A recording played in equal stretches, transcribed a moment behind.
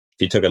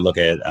If you took a look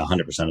at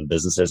 100% of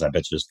businesses, I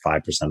bet you just 5%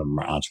 of them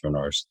are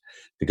entrepreneurs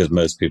because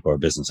most people are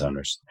business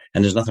owners.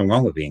 And there's nothing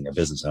wrong with being a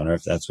business owner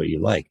if that's what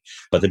you like.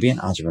 But to be an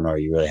entrepreneur,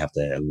 you really have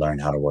to learn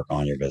how to work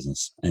on your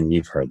business. And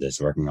you've heard this,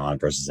 working on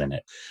versus in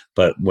it.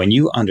 But when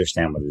you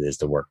understand what it is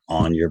to work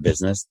on your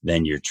business,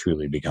 then you're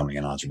truly becoming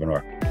an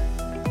entrepreneur.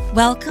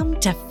 Welcome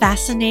to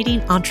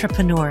Fascinating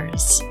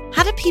Entrepreneurs.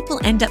 How do people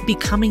end up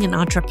becoming an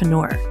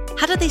entrepreneur?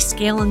 How do they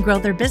scale and grow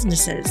their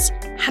businesses?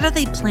 How do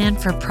they plan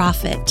for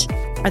profit?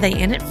 Are they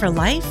in it for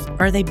life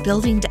or are they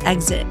building to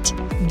exit?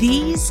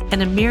 These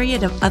and a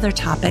myriad of other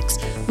topics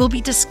will be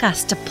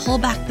discussed to pull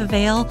back the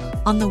veil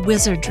on the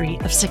wizardry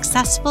of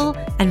successful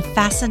and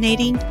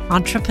fascinating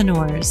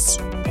entrepreneurs.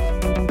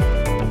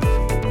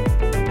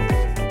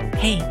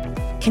 Hey,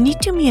 can you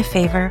do me a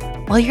favor?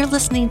 While you're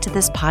listening to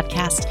this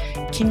podcast,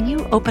 can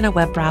you open a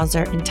web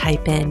browser and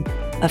type in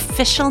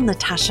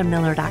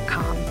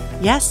officialnatashamiller.com?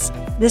 Yes,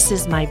 this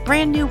is my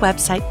brand new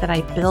website that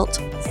I built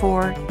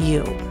for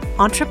you.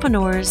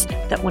 Entrepreneurs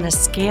that want to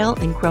scale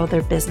and grow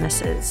their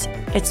businesses.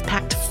 It's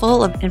packed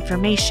full of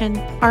information,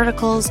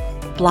 articles,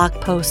 blog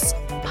posts,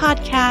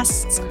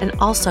 podcasts, and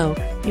also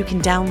you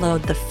can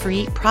download the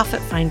free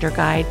Profit Finder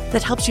guide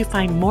that helps you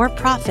find more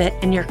profit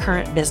in your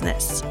current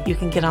business. You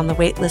can get on the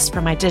wait list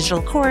for my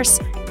digital course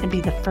and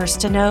be the first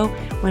to know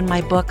when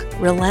my book,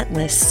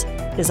 Relentless,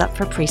 is up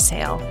for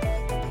pre-sale.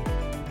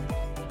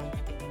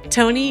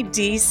 Tony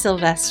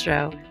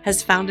DiSilvestro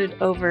has founded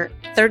over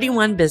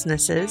 31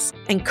 businesses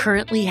and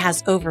currently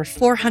has over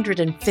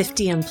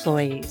 450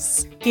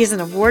 employees. He is an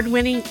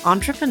award-winning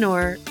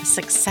entrepreneur, a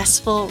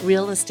successful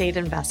real estate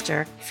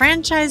investor,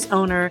 franchise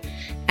owner,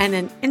 and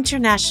an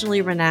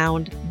internationally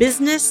renowned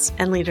business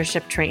and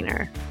leadership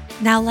trainer.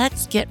 Now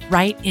let's get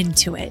right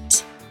into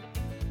it.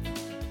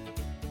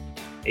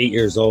 8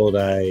 years old,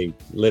 I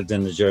lived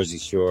in the Jersey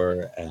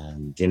Shore,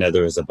 and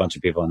there was a bunch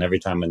of people, and every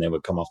time when they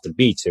would come off the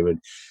beach, it would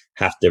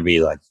have to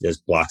be like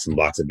there's blocks and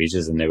blocks of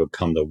beaches, and they would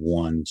come to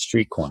one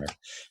street corner.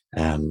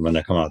 And when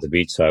they're coming off the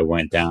beach, so I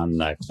went down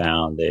and I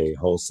found a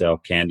wholesale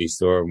candy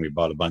store, and we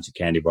bought a bunch of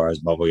candy bars,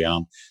 bubble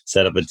yum,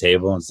 set up a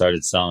table and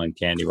started selling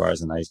candy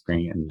bars and ice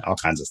cream and all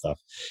kinds of stuff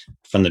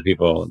from the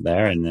people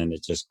there. And then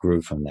it just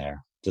grew from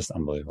there. Just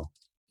unbelievable.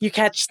 You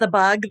catch the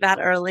bug that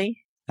early?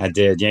 I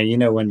did.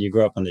 Yeah. When you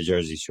grow up on the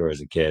Jersey Shore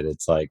as a kid,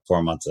 it's like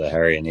 4 months of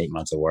hurry and 8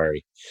 months of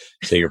worry.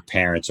 So your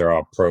parents are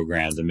all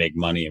programmed to make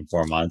money in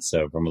 4 months.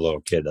 So from a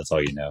little kid, that's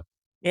all you know.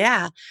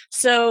 Yeah.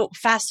 So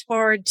fast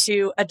forward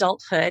to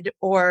adulthood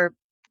or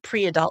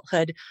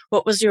pre-adulthood.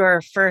 What was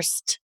your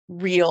first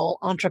real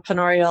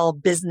entrepreneurial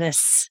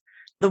business?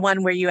 The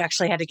one where you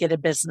actually had to get a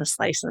business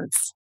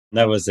license?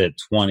 That was at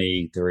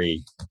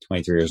 23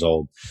 years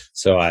old.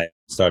 So I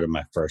started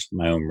my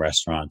own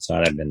restaurant. So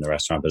I'd been in the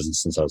restaurant business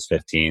since I was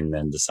 15,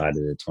 then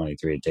decided at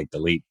 23 to take the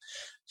leap.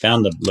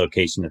 Found the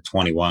location at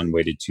 21,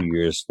 waited 2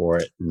 years for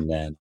it, and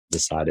then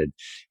decided,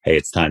 hey,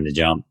 it's time to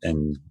jump.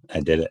 And I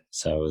did it.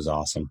 So it was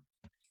awesome.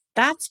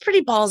 That's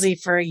pretty ballsy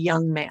for a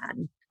young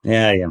man.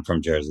 Yeah, I'm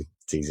from Jersey.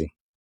 It's easy.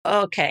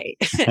 Okay.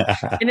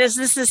 And is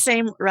this the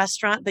same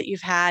restaurant that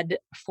you've had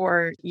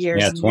for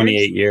years? Yeah,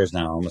 28 years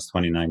now, almost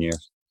 29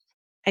 years.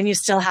 And you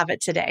still have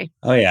it today?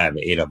 Oh, yeah, I have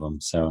 8 of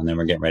them. So, and then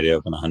we're getting ready to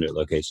open 100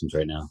 locations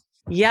right now.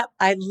 Yep.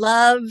 I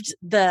loved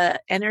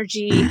the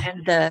energy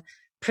and the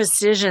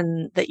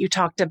precision that you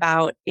talked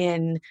about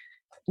in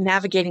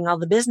navigating all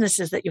the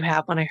businesses that you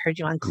have when I heard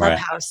you on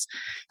Clubhouse.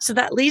 Right. So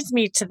that leads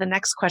me to the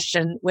next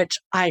question, which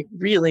I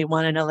really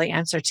want to know the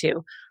answer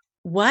to.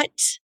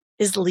 What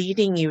is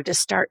leading you to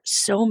start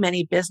so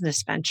many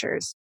business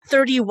ventures?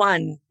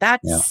 31,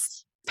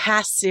 that's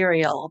past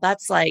serial.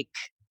 That's like...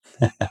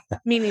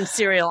 meaning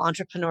serial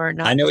entrepreneur,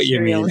 not I know what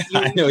serial.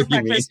 I know what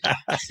you mean.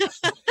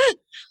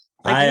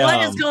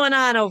 What is going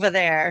on over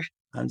there?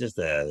 I'm just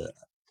I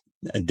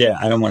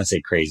don't want to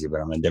say crazy, but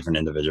I'm a different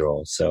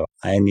individual. So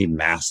I need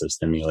massive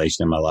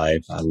stimulation in my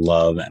life. I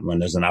love when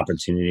there's an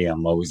opportunity,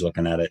 I'm always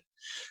looking at it,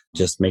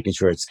 just making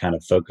sure it's kind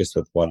of focused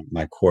with what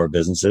my core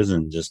business is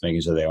and just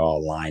making sure they all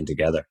align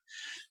together.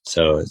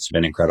 So it's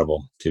been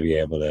incredible to be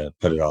able to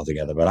put it all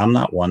together. But I'm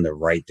not one to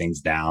write things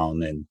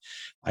down, and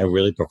I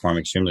really perform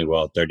extremely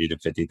well at 30 to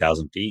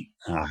 50,000 feet.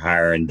 I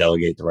hire and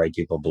delegate the right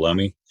people below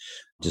me,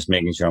 just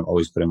making sure I'm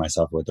always putting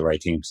myself with the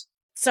right teams.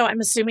 So I'm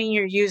assuming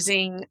you're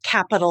using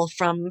capital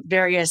from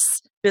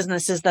various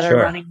businesses that are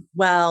running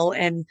well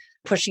and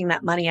pushing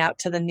that money out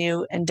to the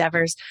new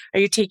endeavors. Are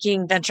you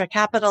taking venture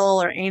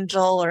capital or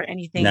angel or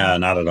anything? No,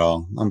 not at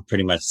all. I'm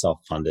pretty much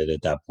self-funded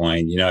at that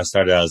point. I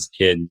started out as a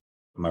kid.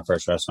 My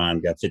first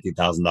restaurant, got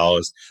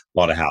 $50,000,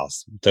 bought a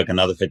house, took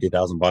another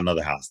 $50,000, bought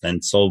another house,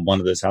 then sold one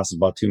of those houses,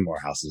 bought 2 more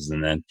houses,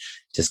 and then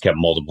just kept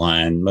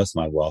multiplying. Most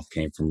of my wealth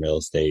came from real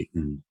estate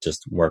and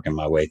just working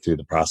my way through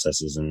the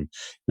processes. And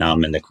now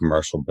I'm in the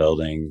commercial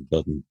building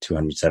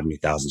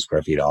 270,000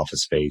 square feet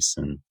office space.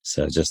 And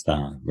so just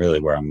really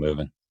where I'm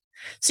moving.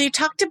 So you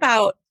talked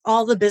about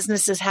all the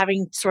businesses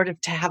having sort of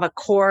to have a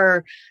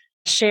core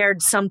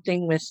shared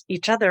something with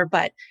each other,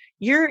 but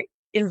you're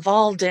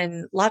involved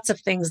in lots of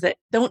things that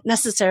don't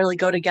necessarily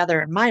go together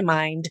in my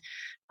mind.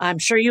 I'm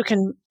sure you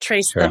can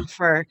trace them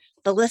for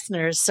the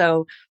listeners.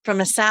 So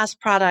from a SaaS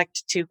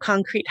product to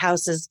concrete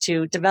houses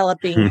to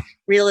developing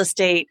real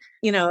estate,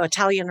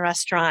 Italian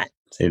restaurant.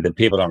 See, the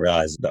people don't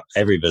realize that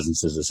every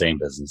business is the same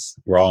business.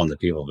 We're all in the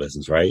people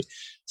business, right?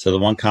 So the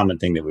one common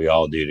thing that we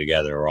all do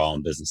together, we're all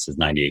in business, is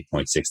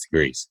 98.6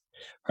 degrees,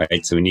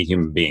 right? So we need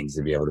human beings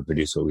to be able to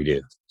produce what we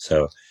do.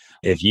 So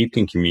if you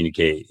can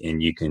communicate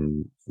and you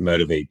can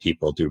motivate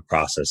people through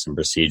process and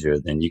procedure,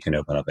 then you can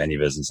open up any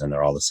business and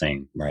they're all the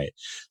same, right?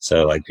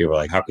 So like people are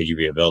like, how could you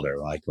be a builder?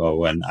 Like, well,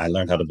 when I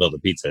learned how to build a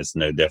pizza, it's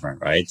no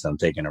different, right? So I'm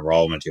taking a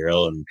raw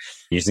material and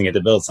using it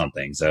to build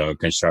something. So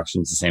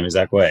construction's the same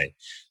exact way.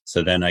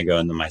 So then I go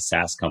into my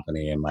SaaS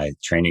company and my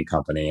training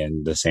company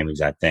and the same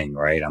exact thing,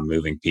 right? I'm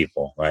moving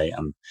people, right?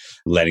 I'm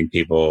letting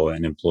people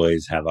and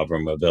employees have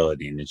upward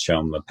mobility and show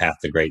them a path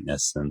to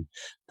greatness. And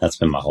that's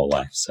been my whole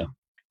life. So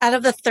out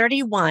of the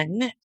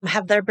 31,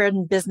 have there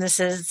been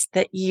businesses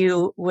that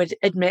you would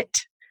admit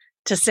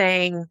to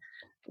saying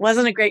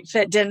wasn't a great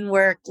fit, didn't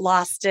work,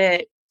 lost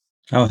it?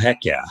 Oh,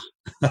 heck yeah.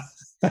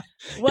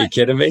 You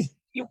kidding me?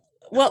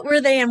 What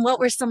were they and what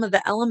were some of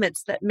the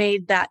elements that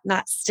made that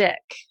not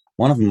stick?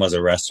 One of them was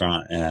a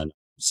restaurant. And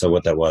so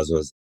what that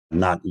was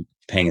not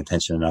paying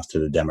attention enough to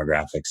the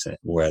demographics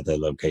where the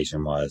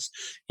location was.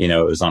 It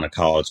was on a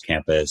college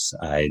campus.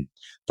 I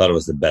thought it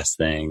was the best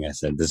thing. I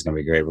said, this is going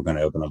to be great. We're going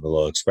to open up a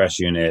little express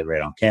unit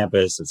right on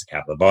campus. It's a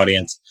captive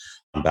audience.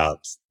 About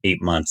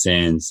 8 months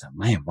in, so,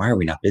 man, why are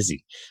we not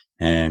busy?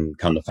 And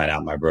come to find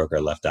out, my broker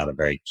left out a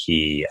very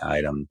key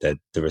item that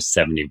there was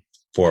 74%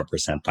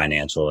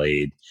 financial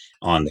aid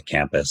on the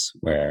campus,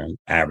 where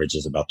average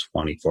is about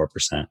 24%.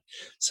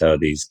 So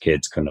these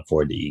kids couldn't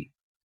afford to eat.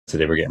 So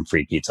they were getting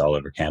free pizza all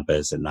over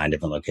campus at 9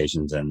 different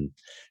locations, and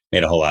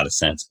made a whole lot of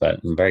sense, but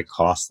a very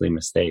costly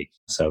mistake.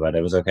 So, but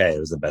it was okay. It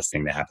was the best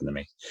thing that happened to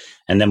me.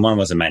 And then one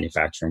was a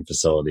manufacturing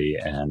facility,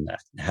 and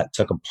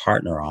took a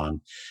partner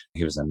on.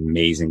 He was an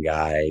amazing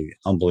guy,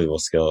 unbelievable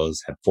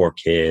skills, had 4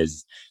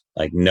 kids,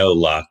 like no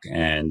luck,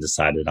 and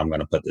decided I'm going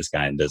to put this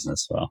guy in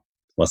business. Well,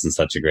 wasn't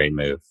such a great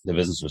move. The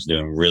business was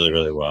doing really,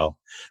 really well.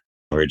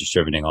 We were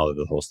distributing all over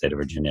the whole state of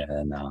Virginia.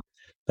 And,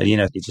 but he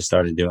just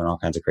started doing all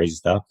kinds of crazy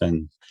stuff,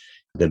 and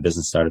the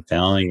business started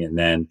failing. And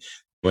then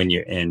when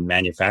you're in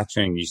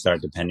manufacturing, you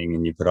start depending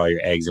and you put all your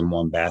eggs in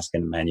one basket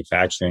in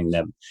manufacturing.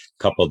 That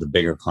couple of the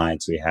bigger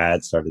clients we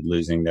had started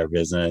losing their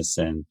business,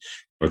 and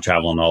we're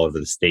traveling all over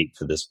the state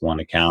for this one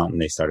account,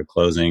 and they started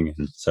closing.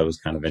 And so it was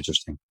kind of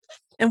interesting.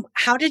 And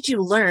how did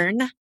you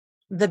learn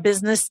the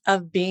business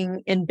of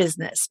being in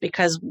business?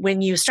 Because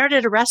when you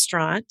started a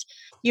restaurant,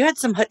 you had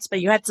some chutzpah,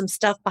 you had some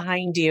stuff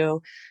behind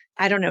you.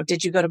 I don't know.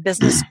 Did you go to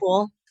business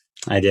school?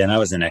 I did. I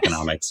was in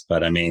economics,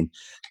 but I mean,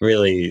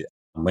 really,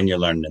 when you're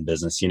learning a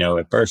business,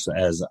 at first,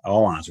 as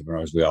all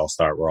entrepreneurs, we're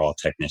all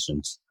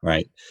technicians,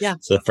 right? Yeah.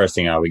 So the first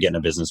thing we get in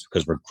a business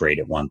because we're great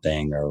at one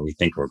thing, or we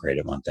think we're great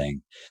at one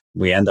thing.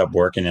 We end up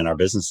working in our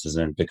businesses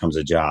and it becomes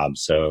a job.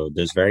 So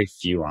there's very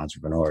few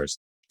entrepreneurs.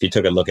 If you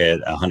took a look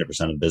at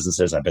 100% of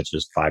businesses, I bet you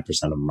just 5%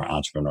 of them are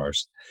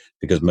entrepreneurs,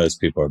 because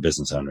most people are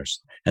business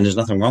owners. And there's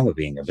nothing wrong with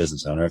being a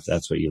business owner if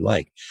that's what you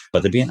like.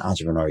 But to be an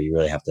entrepreneur, you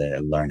really have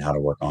to learn how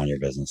to work on your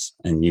business.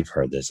 And you've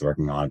heard this,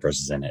 working on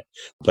versus in it.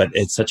 But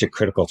it's such a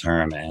critical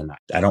term, and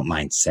I don't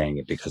mind saying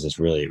it because it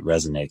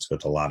resonates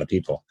with a lot of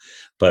people.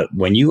 But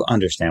when you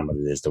understand what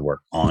it is to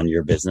work on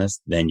your business,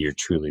 then you're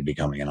truly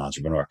becoming an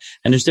entrepreneur.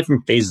 And there's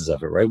different phases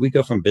of it, right? We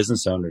go from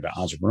business owner to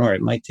entrepreneur.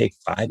 It might take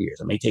 5 years.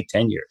 It may take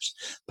 10 years,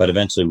 but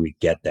eventually we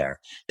get there.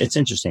 It's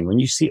interesting. When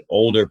you see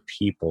older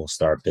people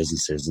start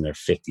businesses in their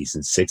 50s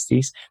and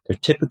 60s, they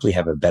typically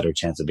have a better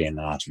chance of being an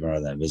entrepreneur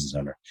than a business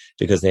owner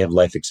because they have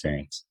life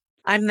experience.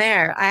 I'm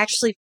there. I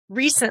actually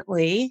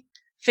recently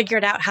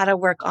figured out how to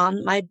work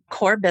on my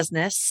core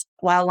business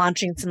while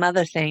launching some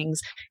other things.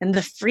 And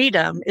the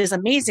freedom is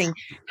amazing.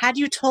 Had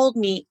you told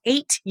me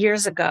 8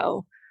 years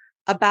ago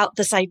about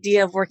this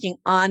idea of working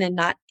on and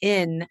not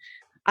in,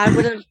 I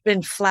would have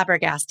been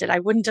flabbergasted. I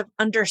wouldn't have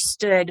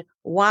understood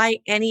why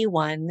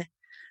anyone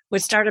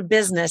would start a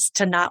business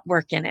to not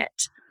work in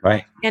it.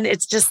 Right. And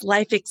it's just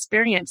life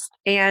experience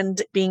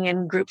and being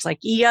in groups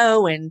like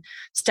EO and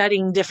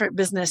studying different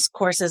business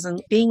courses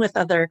and being with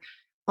other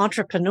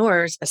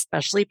entrepreneurs,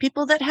 especially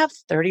people that have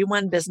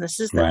 31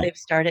 businesses that they've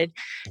started.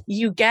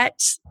 You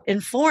get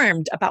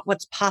informed about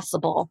what's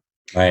possible.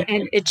 Right.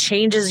 And it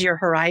changes your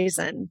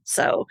horizon.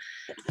 So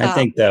I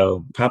think,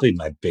 though, probably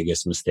my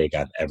biggest mistake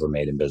I've ever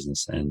made in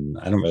business, and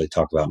I don't really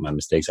talk about my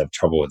mistakes. I have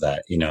trouble with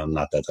that. I'm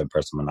not that type of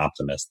person. I'm an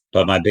optimist.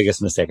 But my biggest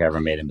mistake I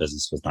ever made in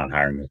business was not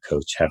hiring a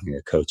coach, having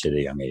a coach at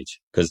a young age.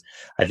 Because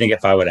I think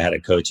if I would have had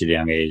a coach at a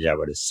young age, I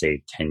would have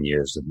saved 10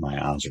 years of my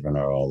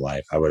entrepreneurial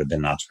life. I would have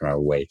been an entrepreneur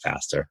way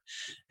faster.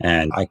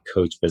 And I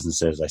coach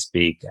businesses. I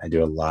speak. I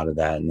do a lot of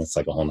that. And it's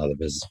like a whole nother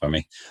business for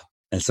me.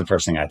 It's the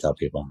first thing I tell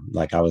people.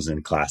 Like, I was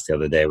in class the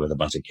other day with a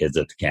bunch of kids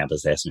at the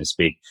campus. They asked me to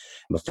speak.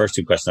 The first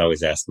 2 questions I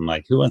always ask them,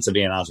 like, who wants to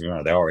be an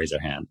entrepreneur? They all raise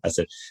their hand. I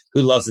said,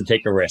 who loves to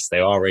take a risk?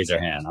 They all raise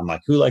their hand. I'm like,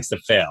 who likes to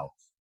fail?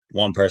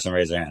 One person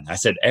raised their hand. I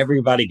said,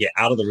 everybody get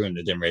out of the room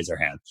that didn't raise their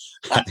hand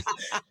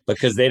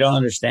because they don't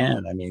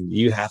understand. I mean,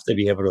 you have to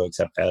be able to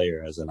accept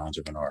failure as an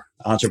entrepreneur.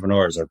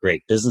 Entrepreneurs are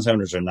great. Business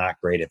owners are not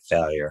great at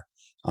failure.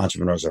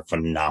 Entrepreneurs are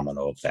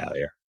phenomenal at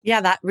failure. Yeah,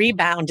 that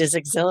rebound is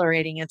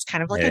exhilarating. It's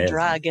kind of like a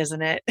drug,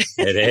 isn't it?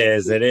 It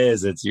is. It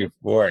is. It's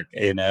euphoric,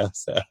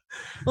 So.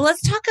 Well,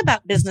 let's talk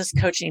about business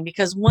coaching,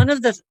 because one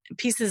of the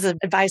pieces of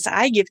advice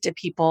I give to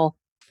people,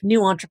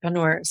 new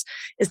entrepreneurs,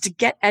 is to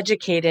get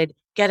educated,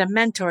 get a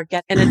mentor,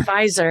 get an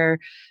advisor,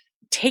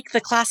 take the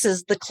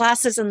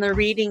classes and the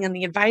reading and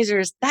the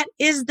advisors. That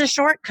is the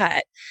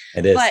shortcut.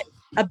 It is. But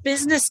a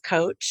business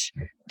coach,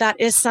 that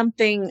is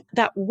something,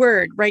 that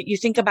word, right? You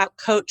think about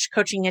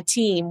coaching a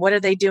team. What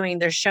are they doing?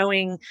 They're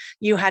showing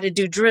you how to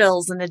do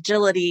drills and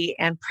agility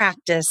and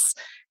practice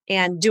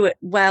and do it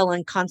well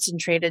and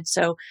concentrated.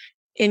 So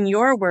in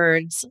your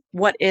words,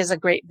 what is a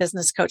great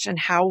business coach and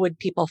how would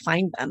people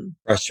find them?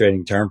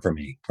 Frustrating term for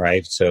me,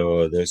 right?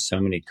 So there's so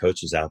many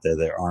coaches out there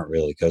that aren't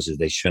really coaches.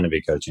 They shouldn't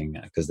be coaching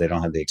because they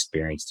don't have the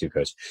experience to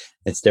coach.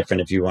 It's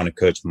different if you want to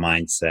coach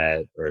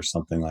mindset or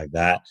something like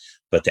that.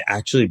 But to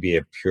actually be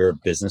a pure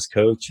business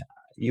coach,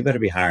 you better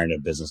be hiring a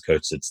business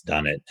coach that's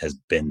done it, has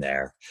been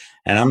there.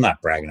 And I'm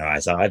not bragging about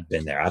myself. I've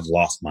been there. I've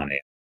lost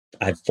money.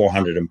 I have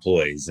 400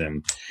 employees.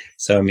 And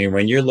so, I mean,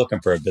 when you're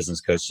looking for a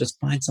business coach, just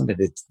find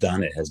somebody that's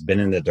done it, has been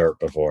in the dirt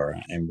before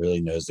and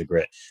really knows the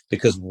grit,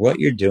 because what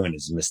you're doing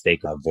is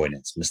mistake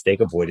avoidance. Mistake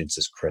avoidance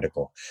is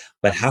critical.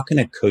 But how can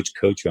a coach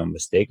you on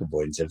mistake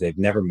avoidance if they've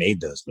never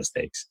made those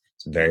mistakes?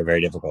 It's very, very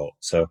difficult.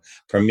 So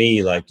for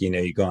me, like,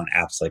 you go on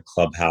apps like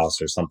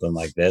Clubhouse or something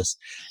like this,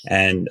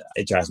 and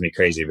it drives me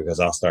crazy because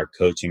I'll start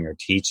coaching or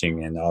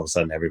teaching and all of a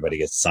sudden everybody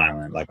gets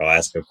silent. Like I'll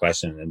ask a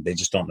question and they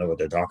just don't know what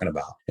they're talking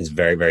about. It's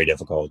very, very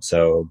difficult.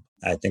 So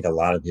I think a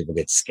lot of people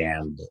get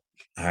scammed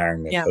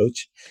hiring a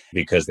coach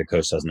because the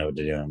coach doesn't know what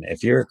they're doing.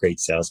 If you're a great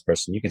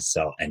salesperson, you can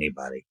sell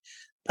anybody.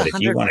 But 100%.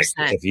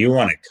 if you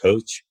want to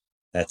coach,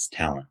 that's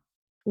talent.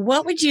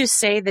 What would you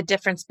say the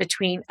difference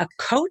between a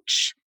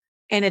coach,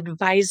 an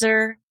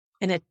advisor,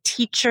 and a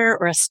teacher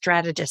or a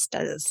strategist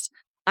is?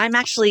 I'm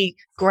actually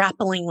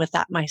grappling with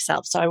that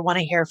myself. So I want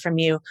to hear from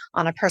you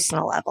on a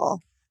personal level.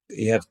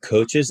 You have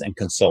coaches and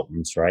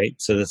consultants, right?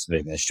 So that's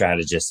big. A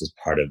strategist is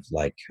part of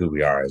like who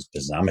we are as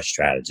business. I'm a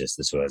strategist.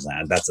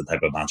 That's the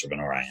type of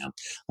entrepreneur I am.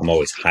 I'm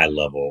always high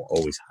level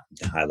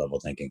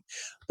thinking.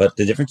 But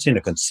the difference between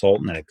a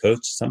consultant and a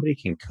coach, somebody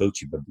can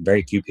coach you, but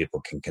very few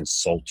people can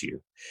consult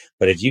you.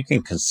 But if you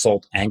can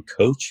consult and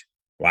coach,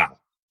 wow,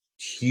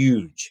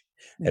 huge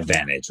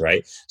advantage,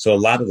 right? So a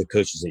lot of the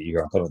coaches that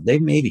you're on, they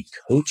may be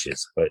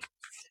coaches, but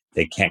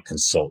they can't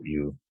consult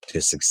you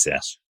to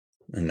success.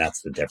 And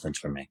that's the difference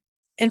for me.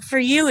 And for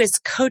you, is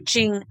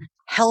coaching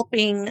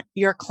helping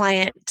your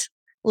client,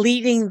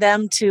 leading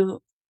them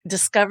to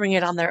discovering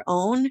it on their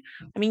own?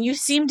 I mean, you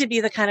seem to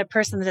be the kind of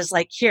person that is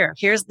like,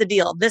 here's the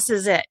deal. This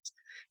is it.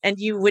 And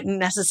you wouldn't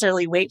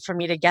necessarily wait for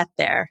me to get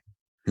there.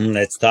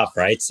 It's tough,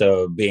 right?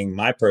 So being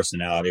my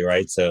personality,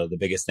 right? So the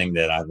biggest thing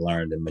that I've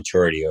learned in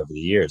maturity over the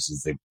years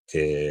is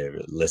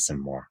to listen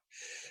more.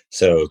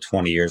 So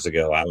 20 years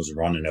ago, I was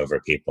running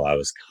over people. I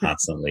was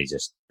constantly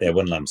they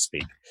wouldn't let them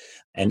speak.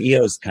 And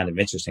EO is kind of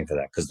interesting for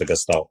that because the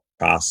Gestalt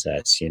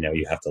process,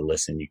 you have to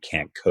listen, you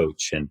can't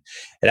coach. And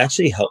it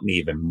actually helped me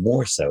even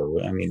more so,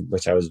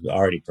 which I was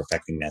already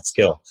perfecting that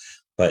skill.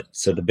 But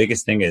so the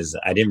biggest thing is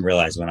I didn't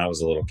realize when I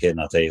was a little kid, and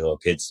I'll tell you a little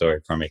kid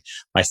story from me.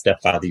 My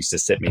stepfather used to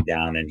sit me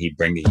down and he'd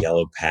bring the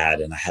yellow pad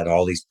and I had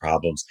all these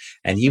problems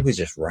and he would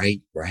just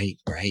write.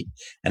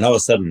 And all of a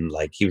sudden,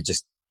 like he would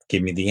just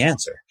give me the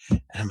answer.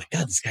 And I'm like,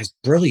 God, this guy's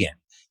brilliant.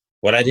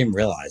 What I didn't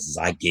realize is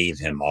I gave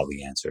him all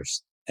the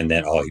answers. And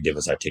then all he did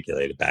was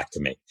articulate it back to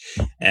me.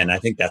 And I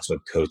think that's what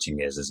coaching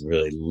is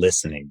really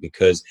listening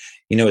because,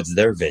 it's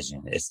their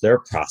vision. It's their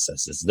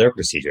process. It's their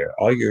procedure.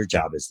 All your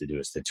job is to do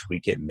is to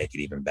tweak it and make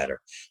it even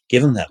better.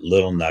 Give them that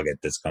little nugget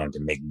that's going to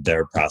make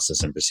their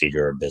process and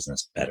procedure or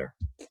business better.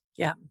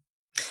 Yeah.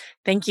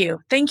 Thank you.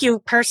 Thank you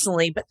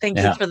personally, but thank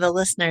you for the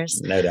listeners.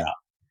 No doubt.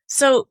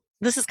 So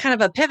this is kind of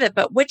a pivot,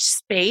 but which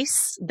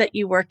space that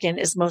you work in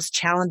is most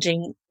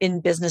challenging in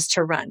business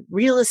to run?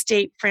 Real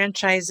estate,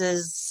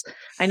 franchises?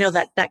 I know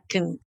that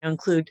can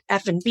include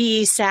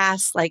F&B,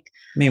 SaaS,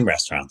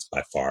 restaurants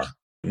by far.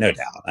 No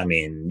doubt.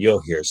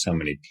 You'll hear so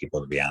many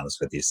people, to be honest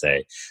with you,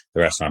 say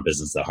the restaurant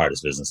business is the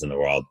hardest business in the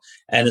world.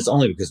 And it's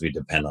only because we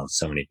depend on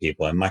so many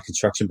people. In my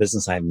construction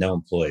business, I have no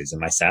employees. In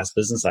my SaaS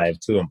business, I have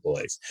 2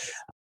 employees.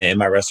 In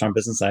my restaurant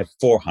business, I have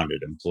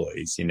 400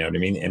 employees. You know what I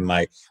mean? In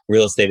my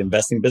real estate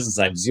investing business,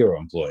 I have 0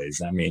 employees.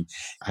 I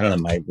don't know,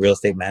 my real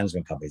estate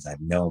management companies, I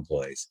have no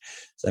employees.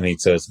 I mean,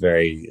 so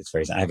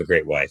I have a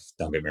great wife.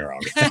 Don't get me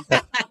wrong.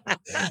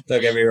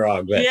 Don't get me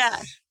wrong. But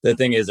Yeah. the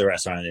thing is, the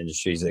restaurant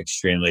industry is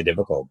extremely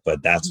difficult,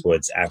 but that's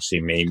what's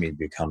actually made me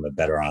become a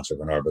better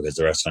entrepreneur, because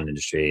the restaurant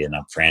industry, and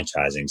I'm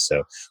franchising.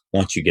 So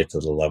once you get to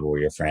the level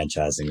where you're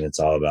franchising, it's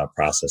all about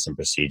process and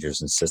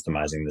procedures and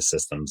systemizing the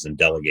systems and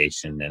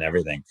delegation and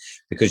everything,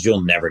 because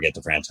you'll never get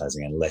to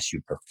franchising unless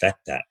you perfect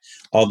that.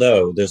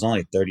 Although there's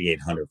only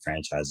 3,800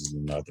 franchises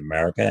in North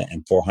America,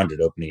 and 400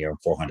 open a year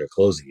and 400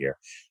 close a year.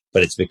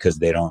 But it's because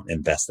they don't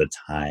invest the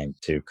time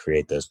to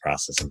create those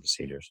processes and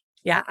procedures.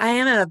 Yeah, I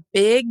am a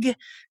big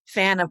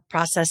fan of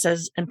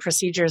processes and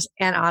procedures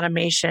and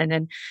automation.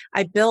 And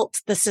I built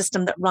the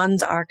system that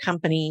runs our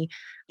company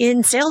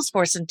in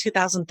Salesforce in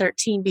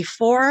 2013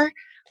 before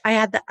I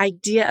had the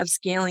idea of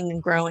scaling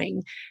and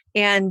growing.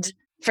 And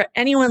for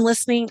anyone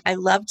listening, I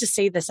love to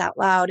say this out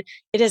loud.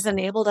 It has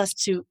enabled us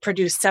to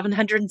produce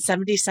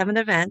 777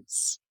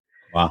 events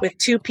with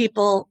 2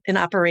 people in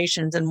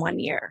operations in 1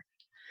 year.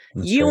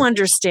 You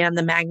understand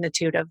the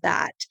magnitude of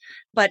that.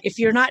 But if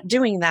you're not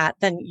doing that,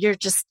 then you're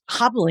just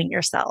hobbling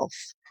yourself,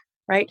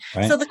 right?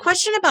 So the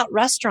question about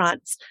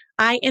restaurants,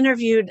 I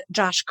interviewed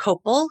Josh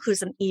Kopel,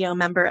 who's an EO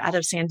member out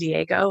of San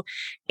Diego,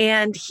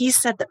 and he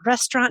said that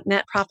restaurant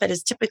net profit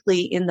is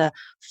typically in the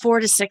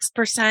 4 to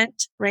 6%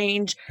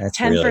 range. That's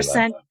 10%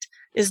 really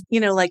is,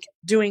 like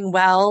doing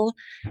well.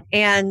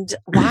 And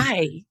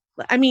why?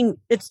 I mean,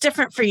 it's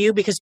different for you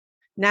because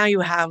now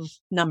you have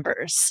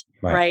numbers,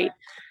 right?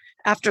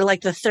 After like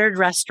the 3rd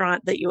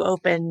restaurant that you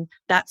open,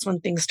 that's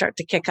when things start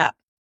to kick up.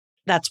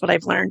 That's what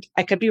I've learned.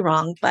 I could be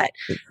wrong, but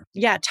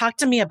yeah, talk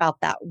to me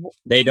about that.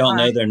 They don't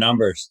know their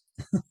numbers.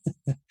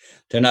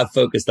 They're not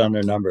focused on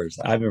their numbers.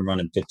 I've been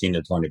running 15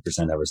 to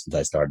 20% ever since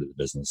I started the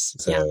business.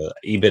 So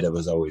EBITDA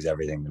was always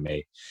everything to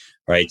me,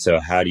 right? So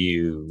how do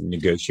you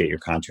negotiate your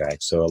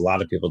contracts? So a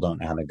lot of people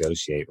don't know how to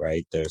negotiate,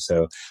 right?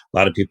 So a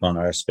lot of people in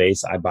our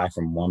space, I buy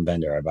from one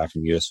vendor. I buy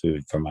from US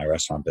Food for my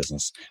restaurant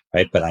business,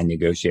 right? But I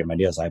negotiate my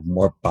deals. I have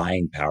more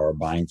buying power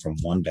buying from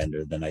one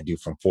vendor than I do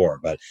from 4.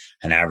 But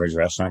an average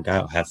restaurant guy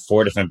will have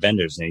 4 different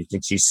vendors, and he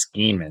thinks he's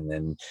scheming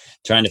and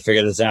trying to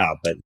figure this out.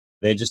 But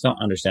they just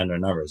don't understand their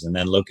numbers. And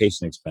then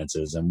location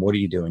expenses, and what are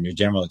you doing? Your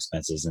general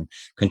expenses and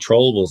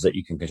controllables that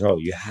you can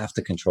control. You have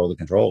to control the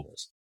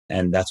controllables.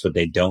 And that's what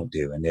they don't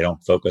do. And they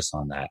don't focus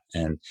on that.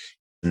 And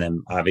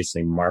then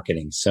obviously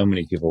marketing. So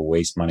many people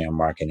waste money on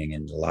marketing.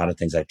 And a lot of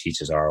things I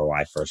teach is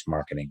ROI first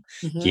marketing.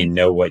 Do you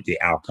know what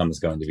the outcome is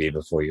going to be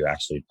before you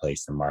actually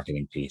place the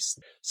marketing piece?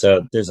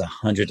 So there's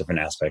 100 different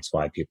aspects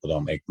why people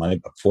don't make money,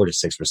 but 4 to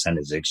 6%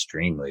 is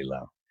extremely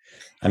low.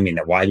 I mean,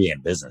 why be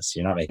in business?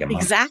 You're not making money.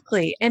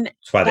 Exactly. And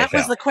that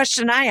was the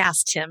question I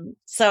asked him.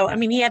 So, I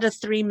mean, he had a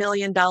 $3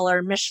 million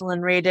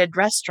Michelin rated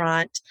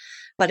restaurant,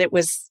 but it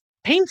was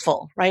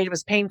painful, right? It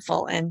was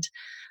painful. And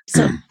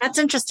so that's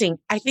interesting.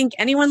 I think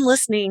anyone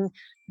listening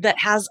that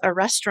has a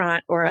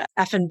restaurant or a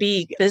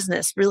F&B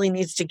business really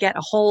needs to get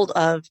a hold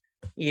of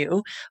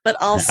you, but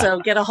also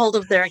get a hold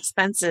of their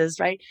expenses,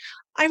 right?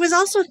 I was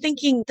also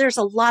thinking there's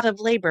a lot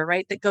of labor,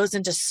 right, that goes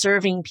into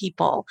serving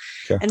people.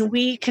 Sure. And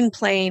we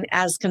complain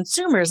as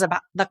consumers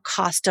about the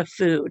cost of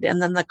food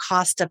and then the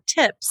cost of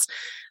tips.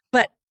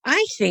 But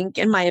I think,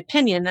 in my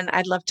opinion, and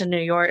I'd love to know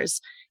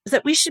yours, is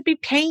that we should be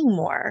paying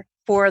more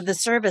for the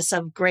service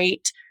of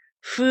great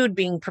food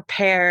being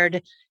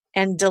prepared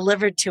and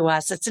delivered to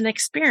us. It's an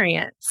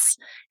experience.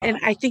 And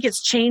I think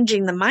it's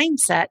changing the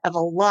mindset of a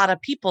lot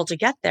of people to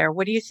get there.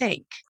 What do you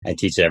think? I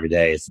teach it every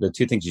day. It's the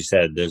 2 things you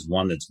said. There's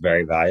one that's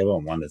very valuable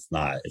and one that's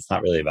not. It's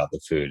not really about the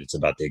food. It's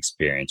about the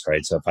experience,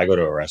 right? So if I go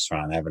to a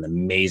restaurant and I have an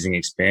amazing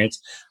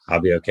experience, I'll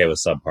be okay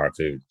with subpar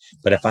food.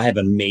 But if I have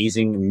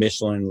amazing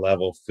Michelin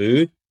level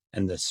food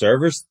and the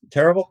server's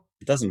terrible,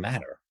 it doesn't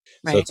matter.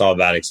 Right. So it's all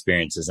about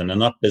experiences, and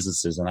enough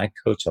businesses. And I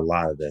coach a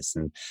lot of this,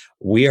 and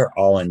we are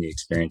all in the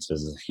experience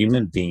business.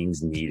 Human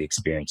beings need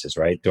experiences,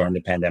 right? During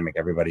the pandemic,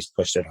 everybody's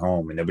pushed at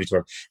home and nobody's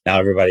worked. Now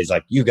everybody's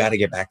like, you got to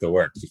get back to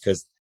work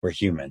because we're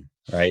human,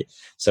 right?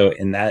 So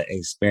in that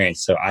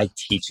experience, so I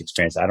teach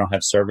experience. I don't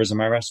have servers in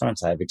my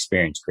restaurants. I have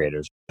experience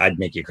creators. I'd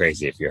make you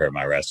crazy if you heard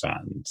my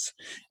restaurants.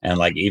 And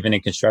like even in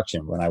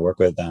construction, when I work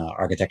with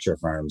architecture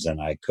firms and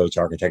I coach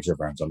architecture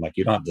firms, I'm like,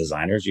 you don't have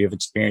designers, you have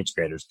experience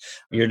creators.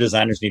 Your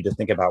designers need to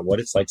think about what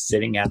it's like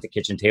sitting at the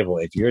kitchen table.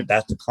 If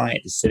that's the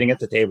client is sitting at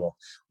the table,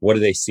 what are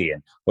they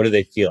seeing? What are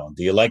they feeling?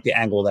 Do you like the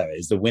angle there?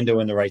 Is the window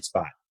in the right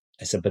spot?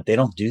 I said, but they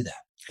don't do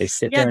that. They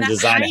sit there and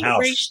design a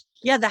house.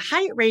 The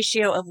height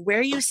ratio of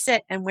where you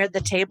sit and where the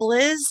table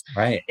is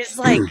is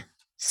like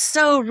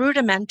so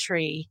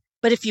rudimentary.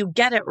 But if you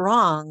get it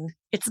wrong,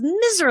 it's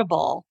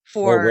miserable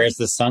for... Well, where's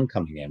the sun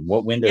coming in?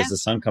 What window is the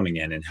sun coming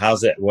in? And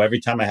how's it? Well, every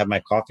time I have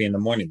my coffee in the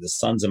morning, the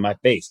sun's in my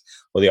face.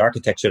 Well, the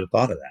architect should have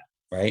thought of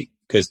that, right?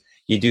 Because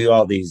you do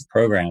all these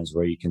programs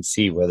where you can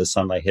see where the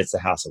sunlight hits the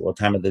house at what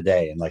time of the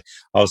day. And like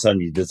all of a sudden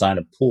you design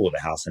a pool at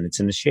the house and it's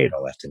in the shade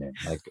all afternoon.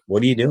 Like,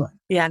 what are you doing?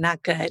 Yeah,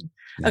 not good.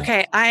 Yeah.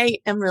 Okay. I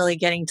am really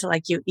getting to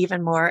like you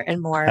even more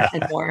and more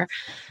and more.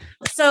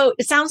 So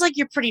it sounds like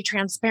you're pretty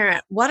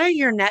transparent. What are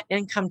your net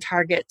income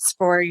targets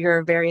for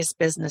your various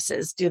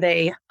businesses? Do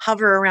they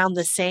hover around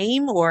the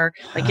same, or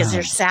like is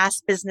your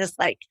SaaS business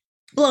like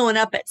blowing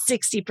up at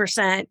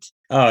 60%?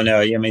 Oh, no.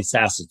 I mean,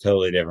 SaaS is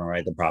totally different,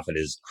 right? The profit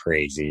is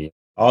crazy.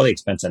 All the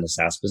expense in the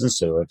SaaS business.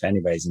 So if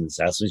anybody's in the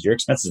SaaS business, your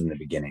expenses in the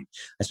beginning.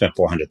 I spent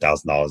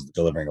 $400,000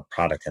 delivering a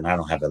product and I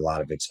don't have a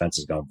lot of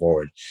expenses going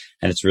forward.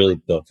 And it's really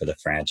built for the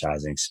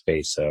franchising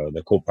space. So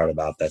the cool part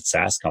about that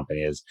SaaS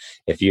company is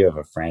if you have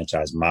a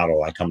franchise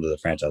model, I come to the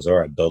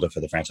franchisor, I build it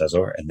for the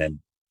franchisor, and then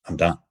I'm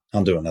done.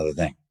 I'll do another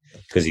thing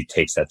because he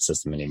takes that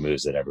system and he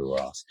moves it everywhere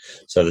else.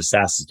 So the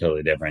SaaS is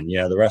totally different.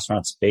 The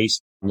restaurant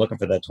space, I'm looking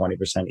for that 20%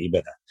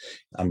 EBITDA.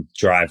 I'm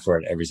drive for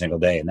it every single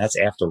day. And that's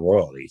after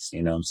royalties.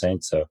 You know what I'm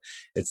saying? So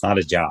it's not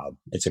a job.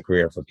 It's a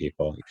career for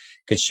people.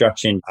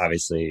 Construction,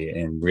 obviously,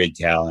 in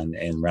retail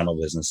and rental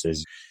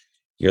businesses,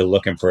 you're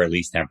looking for at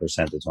least 10%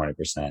 to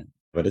 20%.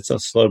 But it's a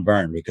slow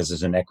burn because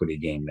there's an equity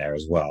game there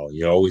as well.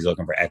 You're always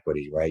looking for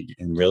equity, right?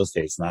 In real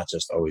estate, it's not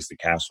just always the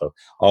cash flow,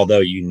 although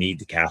you need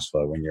the cash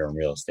flow when you're in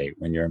real estate.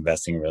 When you're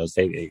investing in real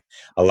estate,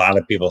 a lot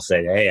of people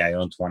say, hey, I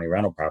own 20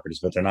 rental properties,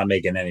 but they're not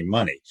making any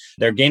money.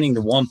 They're gaining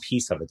the one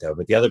piece of it, though.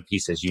 But the other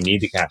piece is you need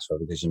the cash flow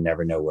because you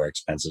never know where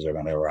expenses are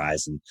going to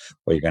arise and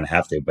what you're going to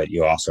have to. But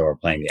you also are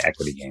playing the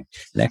equity game.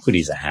 And equity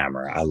is a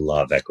hammer. I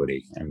love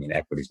equity. I mean,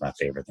 equity is my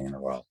favorite thing in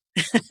the world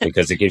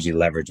because it gives you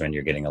leverage when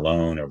you're getting a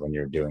loan or when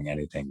you're doing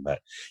anything. But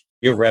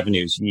your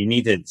revenues, you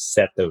need to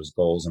set those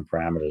goals and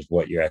parameters,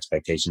 what your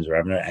expectations of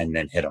revenue, and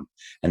then hit them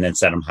and then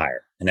set them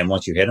higher. And then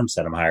once you hit them,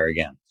 set them higher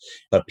again.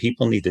 But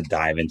people need to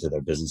dive into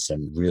their business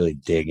and really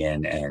dig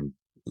in and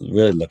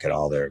really look at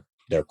all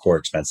their core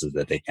expenses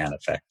that they can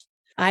affect.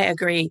 I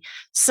agree.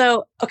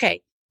 So,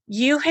 okay.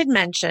 You had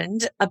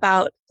mentioned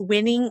about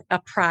winning a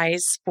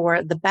prize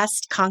for the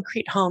best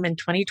concrete home in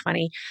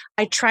 2020.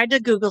 I tried to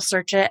Google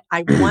search it.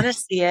 I want to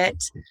see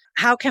it.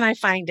 How can I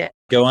find it?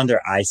 Go under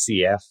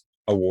ICF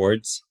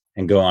Awards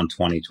and go on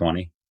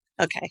 2020.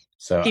 Okay.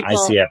 So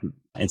ICF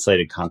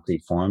insulated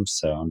concrete forms.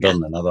 So I'm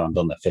building another one. I'm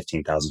building a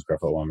 15,000 square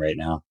foot one right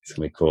now. It's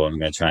going to be cool. I'm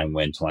going to try and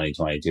win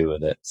 2022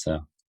 with it.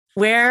 So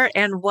where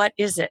and what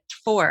is it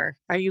for?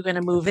 Are you going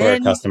to move in? For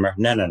a customer?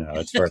 No.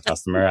 It's for a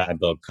customer. I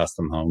build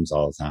custom homes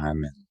all the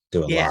time and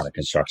do a lot of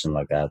construction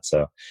like that.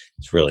 So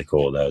it's really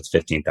cool though. It's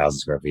 15,000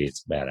 square feet.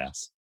 It's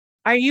badass.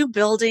 Are you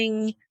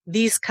building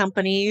these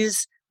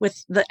companies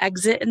with the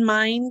exit in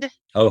mind?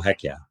 Oh,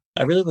 heck yeah.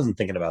 I really wasn't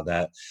thinking about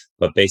that.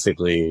 But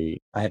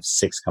basically, I have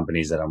 6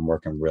 companies that I'm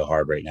working real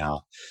hard right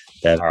now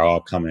that are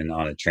all coming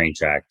on a train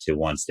track to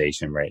one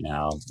station right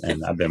now.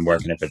 And I've been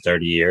working it for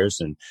 30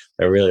 years and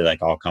they're really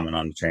like all coming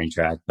on the train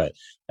track. But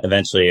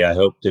eventually, I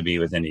hope to be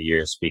within a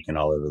year speaking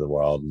all over the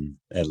world and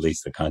at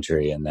least the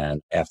country. And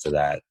then after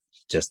that,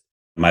 just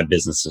my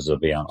businesses will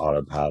be on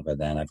autopilot by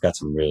then. I've got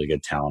some really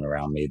good talent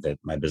around me that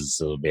my businesses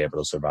will be able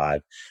to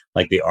survive.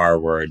 Like the R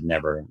word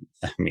never,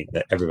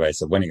 everybody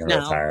said, when are you going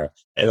to retire?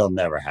 It'll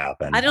never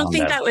happen. I don't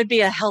think that would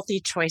be a healthy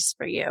choice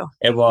for you.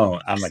 It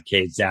won't. I'm a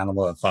caged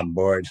animal. If I'm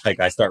bored,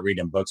 like I start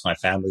reading books, my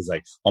family's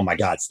like, oh my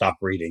God, stop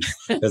reading.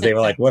 Because they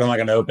were like, what am I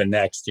going to open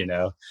next?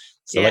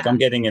 So like I'm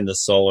getting into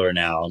solar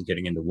now. I'm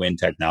getting into wind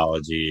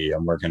technology.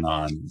 I'm working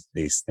on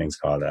these things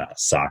called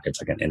SOC.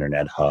 It's like an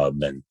internet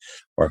hub and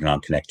working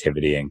on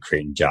connectivity and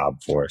creating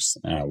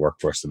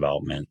workforce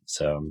development.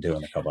 So I'm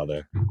doing a couple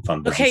other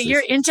fun businesses. Okay,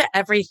 you're into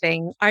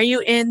everything. Are you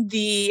in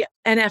the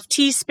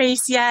NFT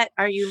space yet?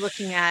 Are you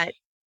looking at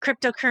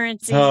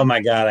cryptocurrency? Oh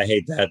my God, I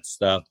hate that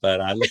stuff.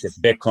 But I looked at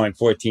Bitcoin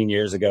 14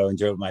 years ago and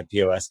drove my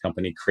POS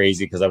company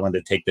crazy because I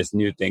wanted to take this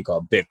new thing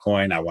called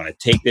Bitcoin. I want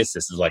to take this.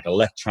 This is like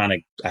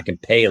electronic. I can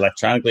pay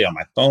electronically on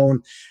my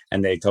phone.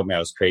 And they told me I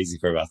was crazy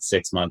for about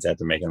 6 months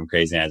after making them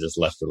crazy. And I just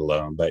left it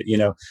alone. But,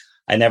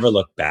 I never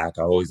look back.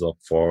 I always look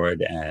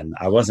forward. And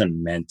I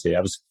wasn't meant to.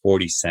 I was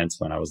 40 cents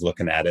when I was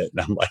looking at it.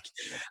 And I'm like,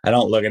 I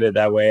don't look at it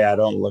that way. I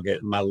don't look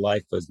at my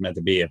life was meant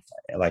to be.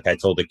 Like I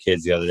told the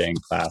kids the other day in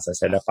class, I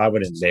said,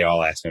 they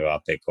all asked me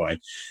about Bitcoin.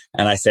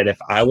 And I said, if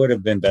I would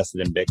have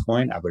invested in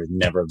Bitcoin, I would have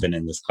never been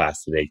in this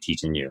class today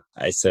teaching you.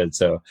 I said,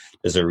 so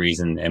there's a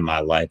reason in my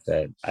life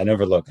that I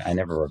never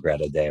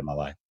regret a day of my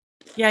life.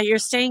 Yeah, you're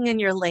staying in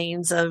your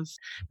lanes of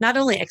not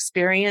only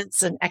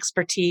experience and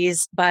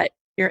expertise, but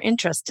your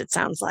interest, it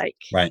sounds like.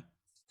 Right.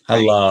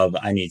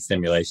 I need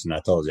stimulation. I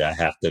told you I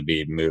have to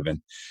be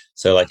moving.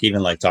 So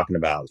even talking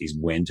about these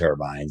wind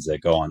turbines that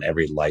go on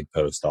every light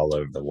post all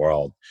over the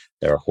world,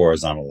 they're a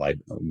horizontal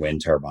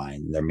wind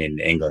turbine. They're made in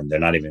England. They're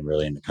not even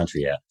really in the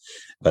country yet.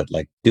 But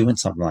doing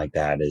something like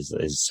that is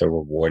so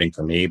rewarding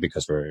for me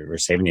because we're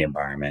saving the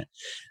environment.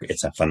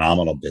 It's a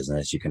phenomenal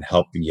business. You can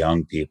help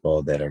young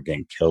people that are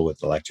getting killed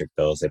with electric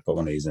bills. They put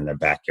one of these in their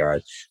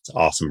backyard. It's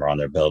awesome. We're on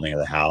their building of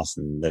the house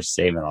and they're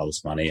saving all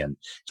this money. And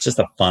it's just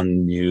a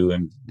fun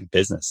new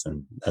business.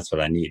 And that's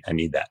what I need. I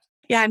need that.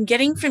 Yeah, I'm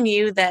getting from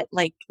you that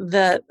like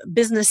the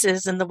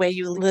businesses and the way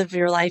you live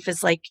your life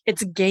is like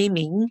it's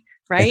gaming,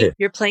 right?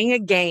 You're playing a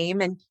game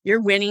and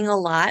you're winning a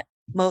lot,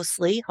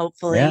 mostly,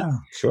 hopefully. Yeah,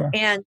 sure.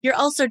 And you're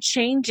also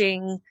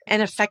changing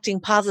and affecting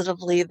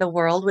positively the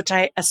world, which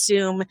I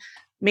assume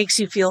makes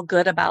you feel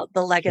good about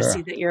the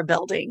legacy that you're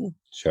building.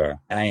 Sure.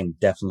 I am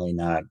definitely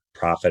not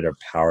profit or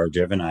power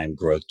driven. I am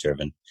growth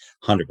driven,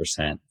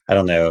 100%. I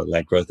don't know,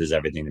 like growth is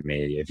everything to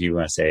me. If you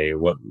want to say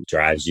what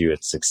drives you,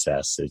 it's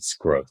success, it's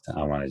growth.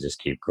 I want to just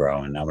keep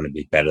growing. I want to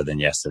be better than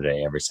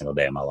yesterday every single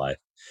day of my life.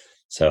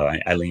 So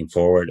I lean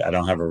forward. I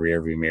don't have a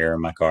rear view mirror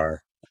in my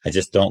car. I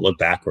just don't look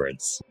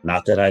backwards.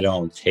 Not that I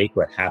don't take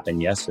what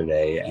happened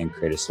yesterday and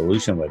create a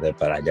solution with it,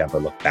 but I never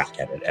look back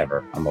at it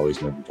ever. I'm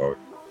always moving forward.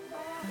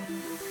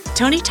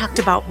 Tony talked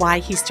about why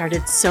he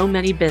started so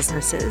many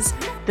businesses,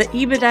 the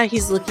EBITDA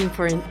he's looking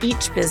for in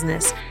each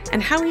business,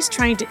 and how he's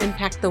trying to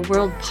impact the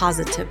world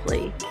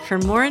positively. For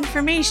more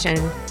information,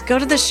 go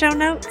to the show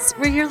notes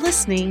where you're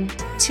listening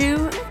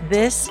to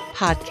this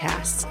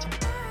podcast.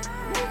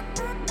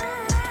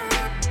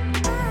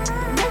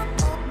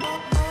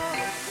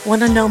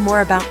 Want to know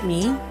more about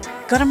me?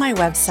 Go to my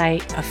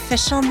website,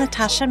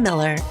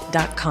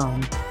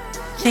 officialnatashamiller.com.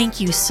 Thank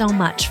you so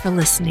much for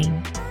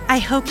listening. I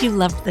hope you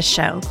loved the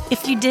show.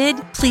 If you did,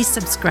 please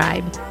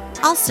subscribe.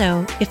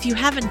 Also, if you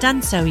haven't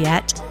done so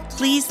yet,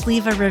 please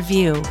leave a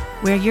review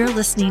where you're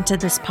listening to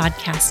this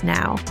podcast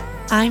now.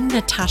 I'm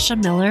Natasha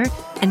Miller,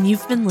 and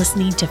you've been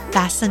listening to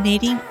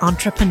Fascinating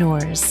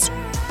Entrepreneurs.